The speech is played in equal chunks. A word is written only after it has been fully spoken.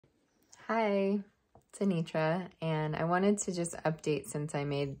Hi, it's Anitra, and I wanted to just update since I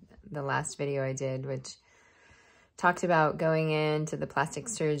made the last video I did, which talked about going into the plastic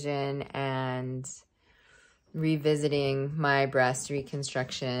surgeon and revisiting my breast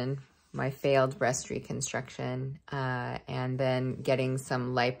reconstruction, my failed breast reconstruction, and then getting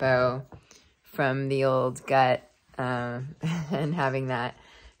some lipo from the old gut and having that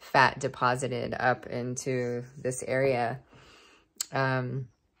fat deposited up into this area.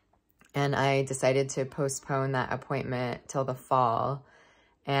 And I decided to postpone that appointment till the fall.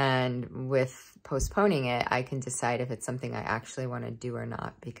 And with postponing it, I can decide if it's something I actually want to do or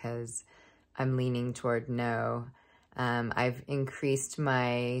not, because I'm leaning toward no. I've increased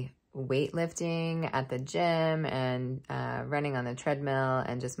my weightlifting at the gym and running on the treadmill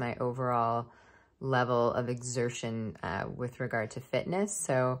and just my overall level of exertion with regard to fitness.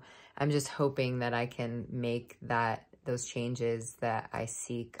 So I'm just hoping that I can make those changes that I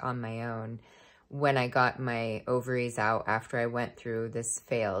seek on my own. When I got my ovaries out after I went through this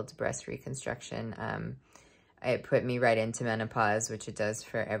failed breast reconstruction, it put me right into menopause, which it does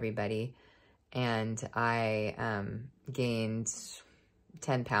for everybody. And I gained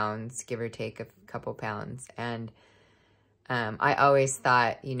 10 pounds, give or take a couple pounds. And I always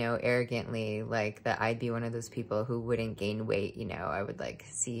thought, arrogantly, like that I'd be one of those people who wouldn't gain weight. I would like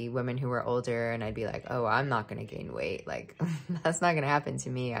see women who were older and I'd be like, oh, I'm not going to gain weight. Like that's not going to happen to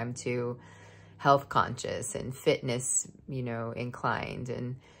me. I'm too health conscious and fitness, inclined.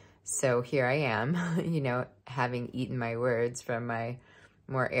 And so here I am, having eaten my words from my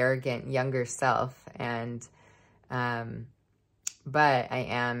more arrogant younger self. And, but I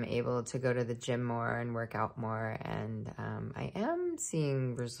am able to go to the gym more and work out more. And I am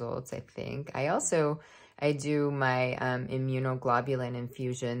seeing results, I think. I do my immunoglobulin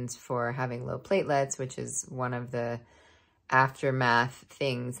infusions for having low platelets, which is one of the aftermath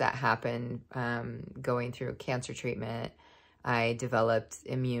things that happen going through cancer treatment. I developed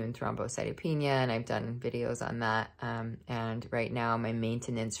immune thrombocytopenia, and I've done videos on that. And right now my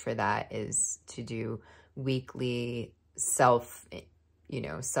maintenance for that is to do weekly self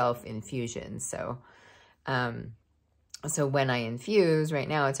infusion. So, so when I infuse right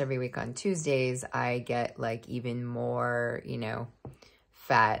now, it's every week on Tuesdays, I get like even more,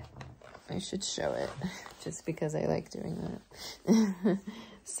 fat. I should show it just because I like doing that.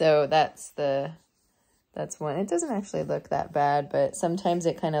 So that's one. It doesn't actually look that bad, but sometimes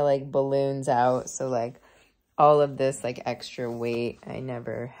it kind of like balloons out. So like all of this like extra weight I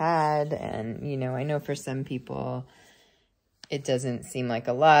never had. And, I know for some people, it doesn't seem like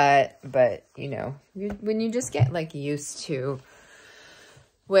a lot, but when you just get like used to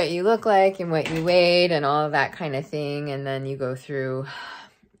what you look like and what you weighed and all of that kind of thing, and then you go through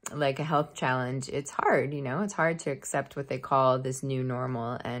like a health challenge, it's hard, it's hard to accept what they call this new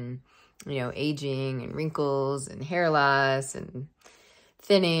normal, and, aging and wrinkles and hair loss and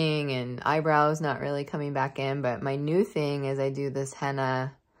thinning and eyebrows not really coming back in. But my new thing is I do this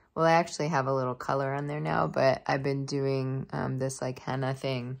henna. Well, I actually have a little color on there now, but I've been doing this like henna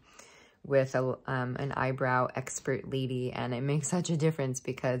thing with an eyebrow expert lady, and it makes such a difference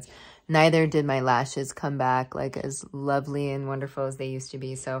because neither did my lashes come back like as lovely and wonderful as they used to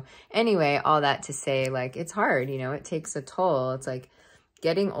be. So anyway, all that to say, like, it's hard, it takes a toll. It's like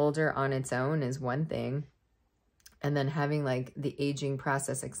getting older on its own is one thing, and then having like the aging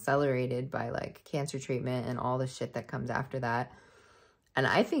process accelerated by like cancer treatment and all the shit that comes after that. And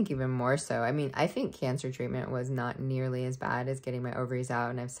I think even more so. I mean, I think cancer treatment was not nearly as bad as getting my ovaries out,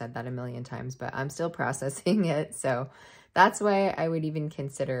 and I've said that a million times, but I'm still processing it. So that's why I would even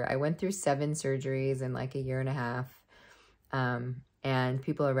consider. I went through 7 surgeries in like a year and a half, and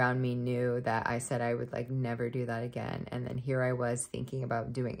people around me knew that I said I would like never do that again. And then here I was thinking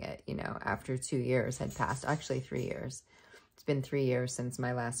about doing it, after 2 years had passed, actually 3 years. It's been 3 years since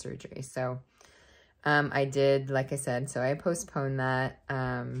my last surgery. So I did, like I said, so I postponed that.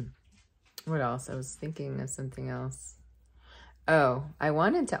 What else? I was thinking of something else. Oh, I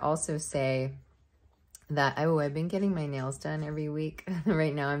wanted to also say that, I've been getting my nails done every week.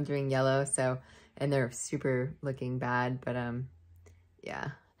 Right now I'm doing yellow, and they're super looking bad, but yeah,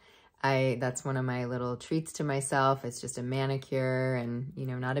 that's one of my little treats to myself. It's just a manicure and,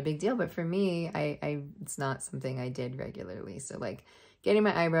 not a big deal, but for me, it's not something I did regularly. So like, getting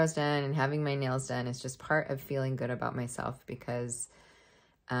my eyebrows done and having my nails done is just part of feeling good about myself because,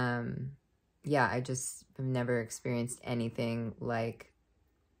 yeah, I just have never experienced anything like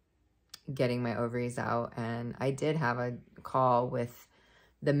getting my ovaries out. And I did have a call with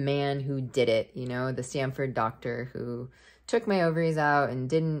the man who did it, the Stanford doctor who took my ovaries out and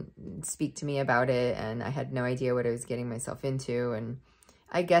didn't speak to me about it. And I had no idea what I was getting myself into. And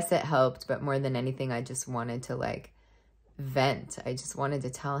I guess it helped, but more than anything, I just wanted to like vent. I just wanted to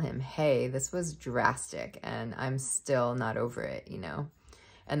tell him, hey, this was drastic and I'm still not over it, you know?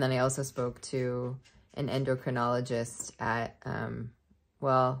 And then I also spoke to an endocrinologist at,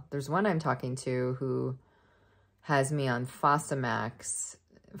 well, there's one I'm talking to who has me on Fosamax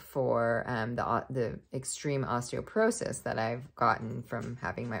for the extreme osteoporosis that I've gotten from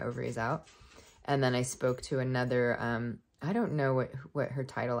having my ovaries out. And then I spoke to another, I don't know what her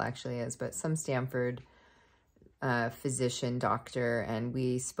title actually is, but some Stanford physician doctor, and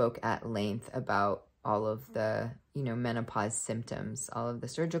we spoke at length about all of the, you know, menopause symptoms, all of the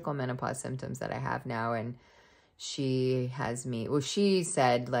surgical menopause symptoms that I have now. And she has me, well, she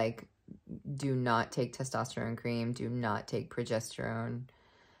said, like, do not take testosterone cream, do not take progesterone.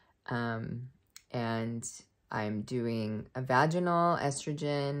 And I'm doing a vaginal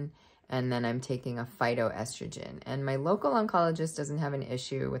estrogen, and then I'm taking a phytoestrogen. And my local oncologist doesn't have an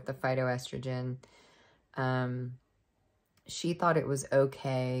issue with the phytoestrogen. She thought it was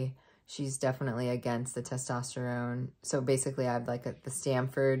okay. She's definitely against the testosterone. So basically I have like the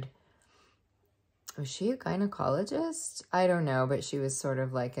Stanford, was she a gynecologist? I don't know, but she was sort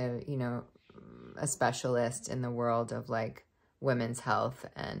of like a, you know, a specialist in the world of like women's health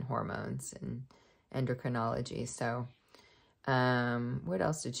and hormones and endocrinology. So what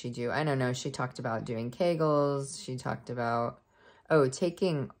else did she do? I don't know. She talked about doing Kegels. She talked about, oh,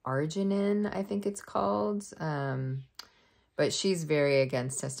 taking arginine, I think it's called. But she's very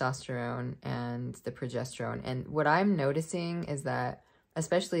against testosterone and the progesterone. And what I'm noticing is that,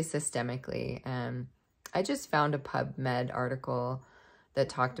 especially systemically, I just found a PubMed article that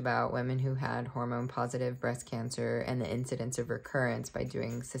talked about women who had hormone-positive breast cancer and the incidence of recurrence by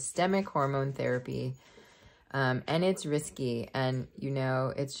doing systemic hormone therapy. And it's risky. And, you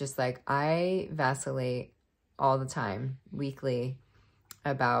know, it's just like I vacillate all the time, weekly,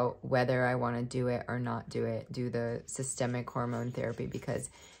 about whether I want to do it or not do it, do the systemic hormone therapy,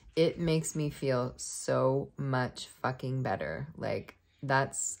 because it makes me feel so much fucking better. Like,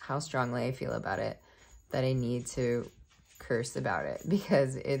 that's how strongly I feel about it, that I need to curse about it,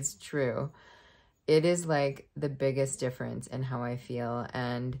 because it's true. It is like the biggest difference in how I feel.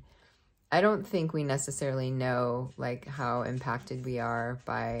 And I don't think we necessarily know like how impacted we are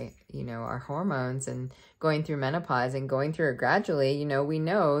by, you know, our hormones and going through menopause and going through it gradually. You know, we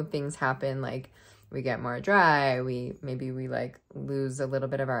know things happen, like we get more dry, maybe we like lose a little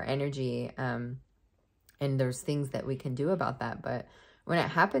bit of our energy. And there's things that we can do about that. But when it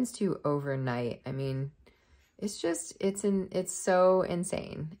happens to you overnight, I mean, it's just, it's so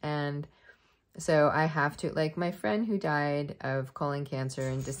insane. And so I have to, like my friend who died of colon cancer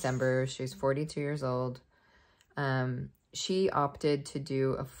in December, she was 42 years old. She opted to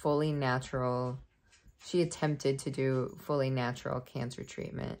do a fully natural, she attempted to do fully natural cancer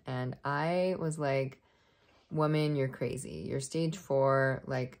treatment. And I was like, woman, you're crazy. You're stage 4,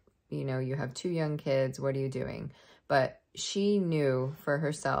 like, you know, you have 2 young kids. What are you doing? But she knew for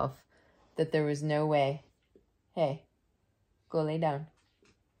herself that there was no way. Hey, go lay down.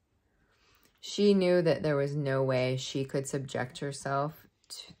 She knew that there was no way she could subject herself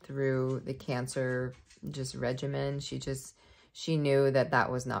through the cancer just regimen. She knew that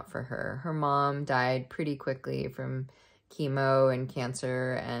that was not for her. Her mom died pretty quickly from chemo and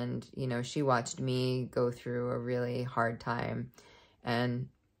cancer. And, you know, she watched me go through a really hard time. And,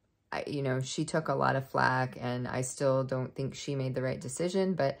 you know, she took a lot of flack, and I still don't think she made the right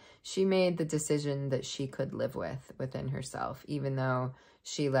decision, but she made the decision that she could live with within herself, even though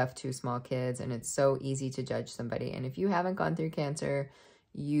she left 2 small kids. And it's so easy to judge somebody. And if you haven't gone through cancer,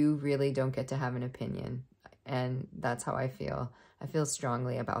 you really don't get to have an opinion. And that's how I feel. I feel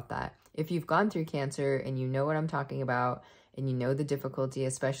strongly about that. If you've gone through cancer and you know what I'm talking about, and you know the difficulty,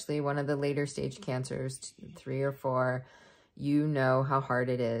 especially one of the later stage cancers, 3 or 4, you know how hard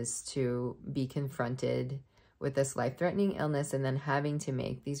it is to be confronted with this life-threatening illness and then having to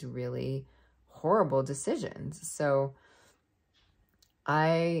make these really horrible decisions. So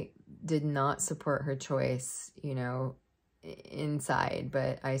I did not support her choice, you know, inside,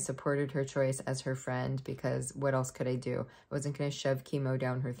 but I supported her choice as her friend, because what else could I do? I wasn't going to shove chemo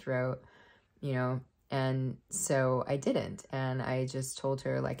down her throat, you know, and so I didn't. And I just told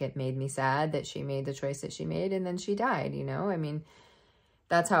her, like, it made me sad that she made the choice that she made, and then she died, you know? I mean,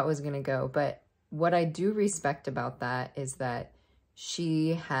 that's how it was going to go. But what I do respect about that is that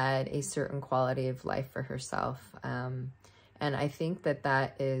she had a certain quality of life for herself. And I think that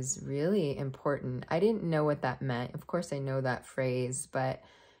that is really important. I didn't know what that meant. Of course, I know that phrase, but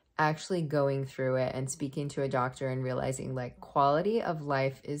actually going through it and speaking to a doctor and realizing, like, quality of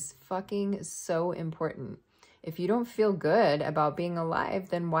life is fucking so important. if you don't feel good about being alive,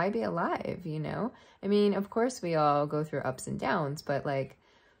 then why be alive, you know? I mean, of course we all go through ups and downs, but like,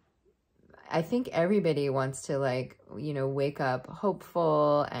 I think everybody wants to like, you know, wake up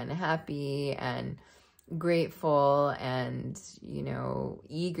hopeful and happy and grateful and, you know,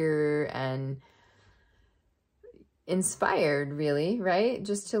 eager and inspired, really, right?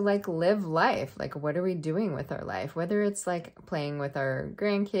 Just to like live life. Like, what are we doing with our life? Whether it's like playing with our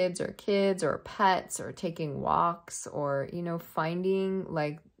grandkids or kids or pets or taking walks or, you know, finding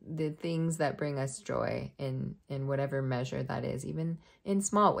like the things that bring us joy in whatever measure that is, even in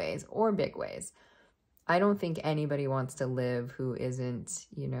small ways or big ways. I don't think anybody wants to live who isn't,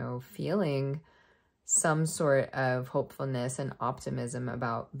 you know, feeling some sort of hopefulness and optimism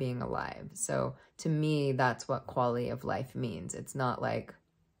about being alive. So to me, that's what quality of life means. It's not like,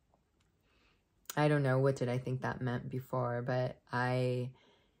 I don't know, what did I think that meant before, but I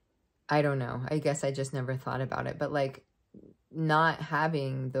don't know. I guess I just never thought about it. But like, not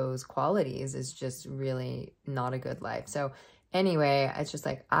having those qualities is just really not a good life. So anyway, it's just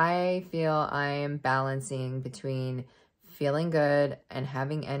like, I feel I am balancing between feeling good and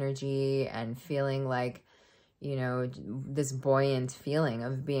having energy and feeling like, you know, this buoyant feeling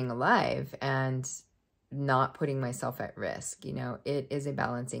of being alive and not putting myself at risk. You know, it is a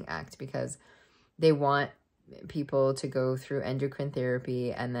balancing act because they want people to go through endocrine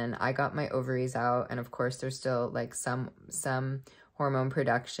therapy, and then I got my ovaries out, and of course there's still like some hormone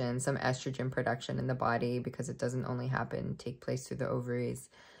production, some estrogen production in the body because it doesn't only take place through the ovaries.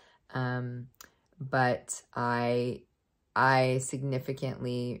 But I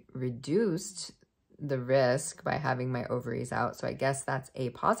significantly reduced the risk by having my ovaries out, so I guess that's a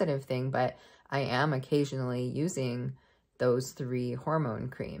positive thing. But I am occasionally using those 3 hormone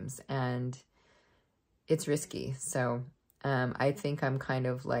creams, and it's risky. So I think I'm kind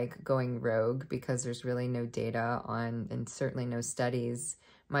of like going rogue because there's really no data on, and certainly no studies.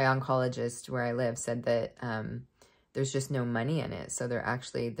 My oncologist where I live said that there's just no money in it. So there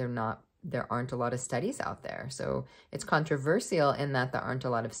aren't a lot of studies out there. So it's controversial in that there aren't a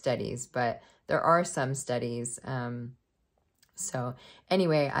lot of studies, but there are some studies. So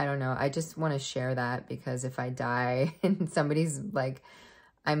anyway, I don't know. I just want to share that because if I die and somebody's like,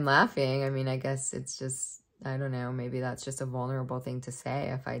 I'm laughing. I mean, I guess it's just, I don't know, maybe that's just a vulnerable thing to say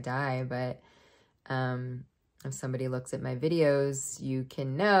if I die, but if somebody looks at my videos, you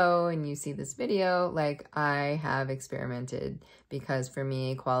can know, and you see this video, like I have experimented, because for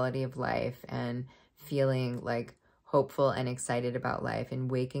me, quality of life and feeling like hopeful and excited about life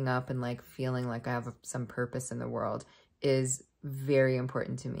and waking up and like feeling like I have some purpose in the world is very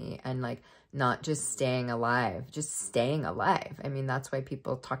important to me. And like, not just staying alive, just staying alive. I mean, that's why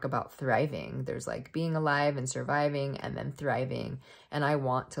people talk about thriving. There's like being alive and surviving and then thriving. And I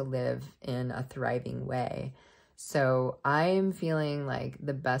want to live in a thriving way. So I'm feeling like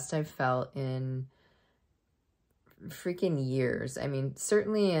the best I've felt in freaking years. I mean,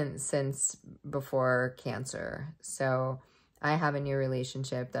 certainly since before cancer. So I have a new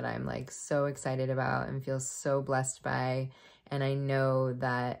relationship that I'm like so excited about and feel so blessed by. And I know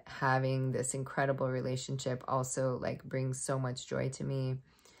that having this incredible relationship also like brings so much joy to me.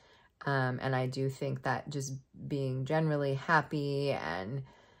 And I do think that just being generally happy and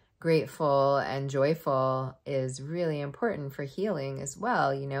grateful and joyful is really important for healing as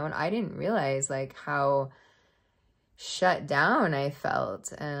well, you know. And I didn't realize like how shut down I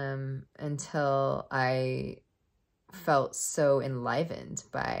felt until I felt so enlivened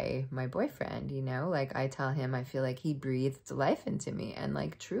by my boyfriend, you know. Like I tell him I feel like he breathed life into me, and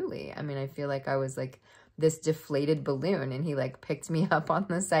like truly, I mean, I feel like I was like this deflated balloon, and he like picked me up on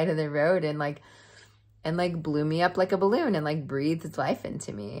the side of the road and like blew me up like a balloon and like breathed life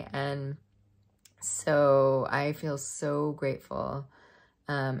into me. And so I feel so grateful.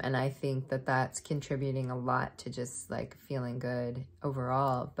 And I think that that's contributing a lot to just like feeling good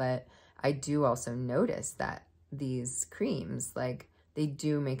overall. But I do also notice that these creams, like they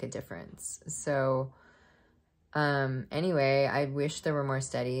do make a difference. So anyway, I wish there were more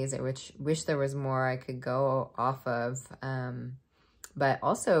studies. I wish there was more I could go off of. But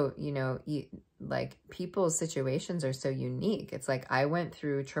also, you know, like people's situations are so unique. It's like I went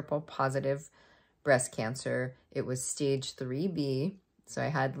through triple positive breast cancer. It was stage 3B. So I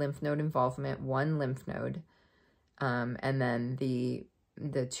had lymph node involvement, 1 lymph node. And then the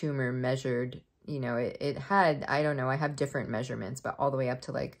tumor measured, you know, it had, I don't know, I have different measurements, but all the way up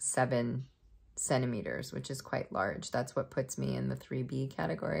to like 7 centimeters, which is quite large. That's what puts me in the 3B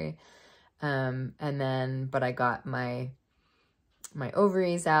category. And then, but I got my my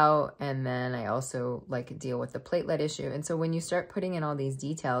ovaries out, and then I also like deal with the platelet issue. And so when you start putting in all these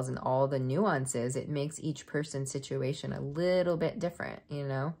details and all the nuances, it makes each person's situation a little bit different, you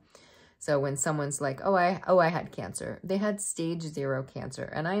know? So when someone's like, oh, I had cancer, they had stage 0 cancer.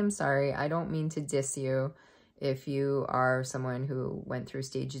 And I am sorry, I don't mean to diss you if you are someone who went through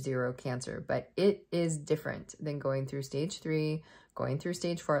stage 0 cancer, but it is different than going through stage 3, going through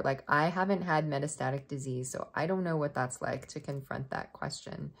stage 4. Like, I haven't had metastatic disease, so I don't know what that's like to confront that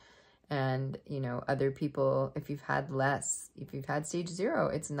question. And, you know, other people, if you've had stage 0,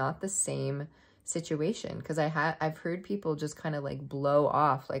 it's not the same situation. Because I've heard people just kind of like blow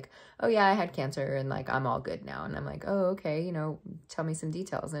off like, oh yeah, I had cancer and like I'm all good now. And I'm like, oh, okay, you know, tell me some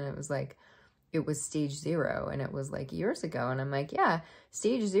details. And it was like, it was stage 0 and it was like years ago. And I'm like, yeah,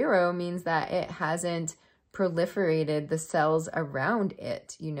 stage 0 means that it hasn't proliferated the cells around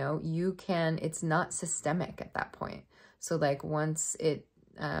it. You know, it's not systemic at that point. So like once it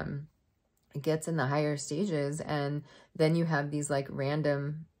gets in the higher stages, and then you have these like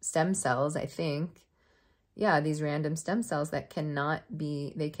random stem cells, I think. Yeah, these random stem cells that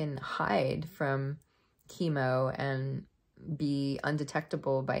they can hide from chemo and be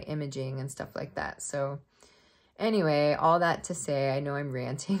undetectable by imaging and stuff like that. So anyway, all that to say, I know I'm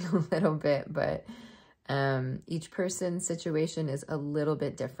ranting a little bit, but each person's situation is a little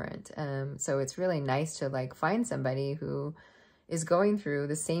bit different. So it's really nice to like find somebody who is going through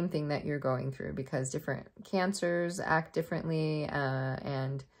the same thing that you're going through, because different cancers act differently,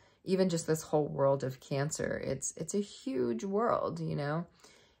 and even just this whole world of cancer, it's a huge world, you know.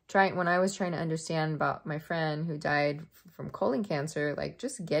 When I was trying to understand about my friend who died from colon cancer, like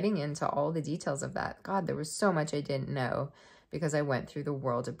just getting into all the details of that, God, there was so much I didn't know because I went through the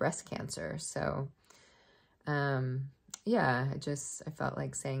world of breast cancer. So, yeah, I felt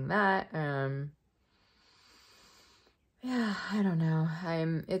like saying that. Yeah, I don't know.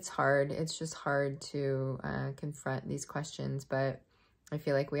 It's hard. It's just hard to confront these questions, but I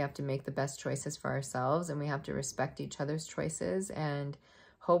feel like we have to make the best choices for ourselves, and we have to respect each other's choices, and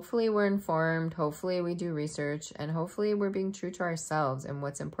hopefully we're informed, hopefully we do research, and hopefully we're being true to ourselves and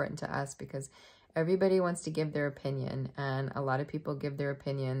what's important to us, because everybody wants to give their opinion, and a lot of people give their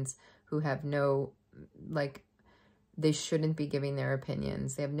opinions who have no, like, they shouldn't be giving their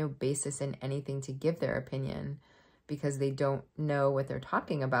opinions. They have no basis in anything to give their opinion because they don't know what they're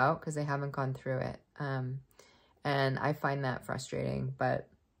talking about because they haven't gone through it. And I find that frustrating, but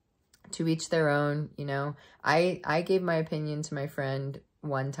to each their own, you know. I gave my opinion to my friend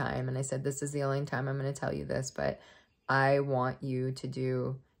one time, and I said, this is the only time I'm going to tell you this, but I want you to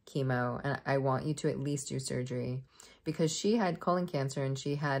do chemo, and I want you to at least do surgery, because she had colon cancer and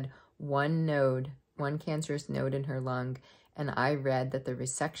she had one cancerous node in her lung, and I read that the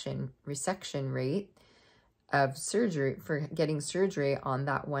resection rate of surgery, for getting surgery on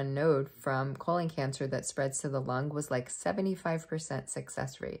that one node from colon cancer that spreads to the lung, was like 75%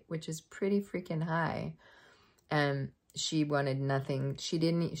 success rate, which is pretty freaking high. And she wanted nothing.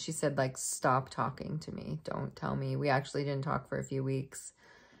 She said, like, stop talking to me. Don't tell me. We actually didn't talk for a few weeks.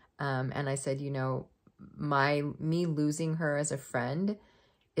 And I said, you know, me losing her as a friend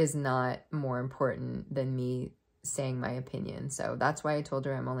is not more important than me saying my opinion. So that's why I told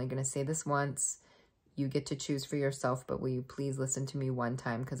her, I'm only going to say this once. You get to choose for yourself, but will you please listen to me one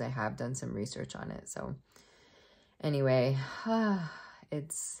time, because I have done some research on it. So anyway, I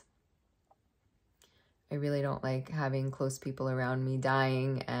really don't like having close people around me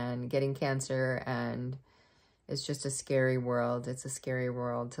dying and getting cancer, and it's just a scary world. It's a scary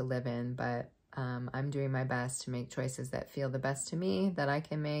world to live in, but I'm doing my best to make choices that feel the best to me, that I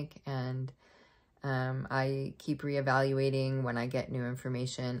can make, and I keep reevaluating when I get new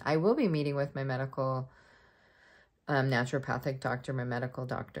information. I will be meeting with my medical naturopathic doctor, my medical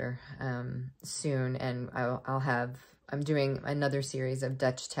doctor, soon, and I'm doing another series of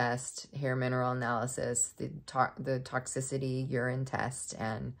Dutch test, hair mineral analysis, the toxicity urine test,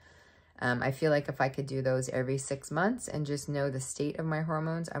 and I feel like if I could do those every 6 months and just know the state of my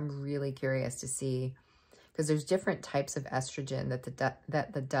hormones, I'm really curious to see, because there's different types of estrogen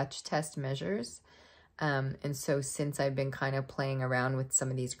that the Dutch test measures. And so since I've been kind of playing around with some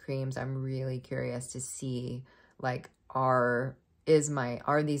of these creams, I'm really curious to see, like, are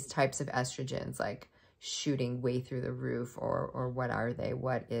these types of estrogens like shooting way through the roof, or what are they?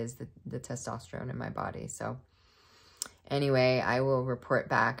 What is the testosterone in my body? So anyway, I will report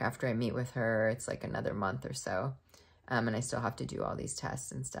back after I meet with her. It's like another month or so. And I still have to do all these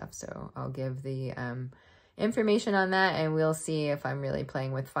tests and stuff. So I'll give the information on that, and we'll see if I'm really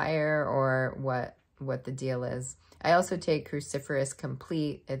playing with fire or what the deal is. I also take Cruciferous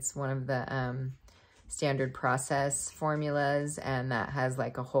Complete. It's one of the standard process formulas, and that has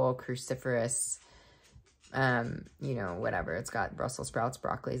like a whole cruciferous, you know, whatever. It's got Brussels sprouts,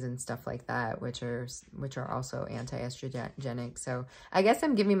 broccolis, and stuff like that, which are also anti-estrogenic. So I guess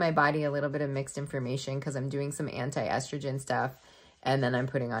I'm giving my body a little bit of mixed information because I'm doing some anti-estrogen stuff, and then I'm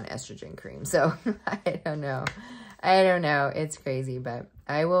putting on estrogen cream. So I don't know. It's crazy, but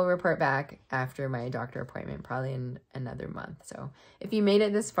I will report back after my doctor appointment, probably in another month. So if you made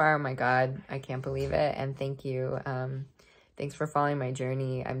it this far, oh my God, I can't believe it. And thank you. Thanks for following my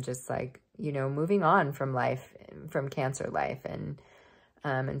journey. I'm just like, you know, moving on from life, from cancer life. And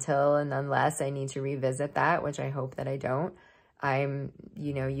until and unless I need to revisit that, which I hope that I don't,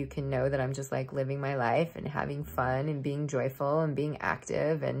 you know, you can know that I'm just like living my life and having fun and being joyful and being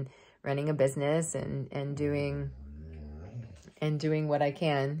active and running a business and doing what I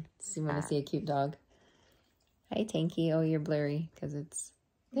can. So you want to see a cute dog? Hi, Tanky. Oh, you're blurry because it's,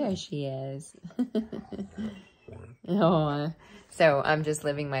 there she is. Oh, so I'm just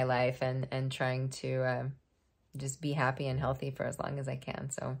living my life and trying to just be happy and healthy for as long as I can.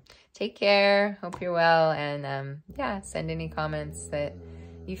 So take care. Hope you're well. And yeah, send any comments that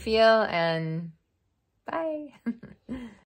you feel, and bye.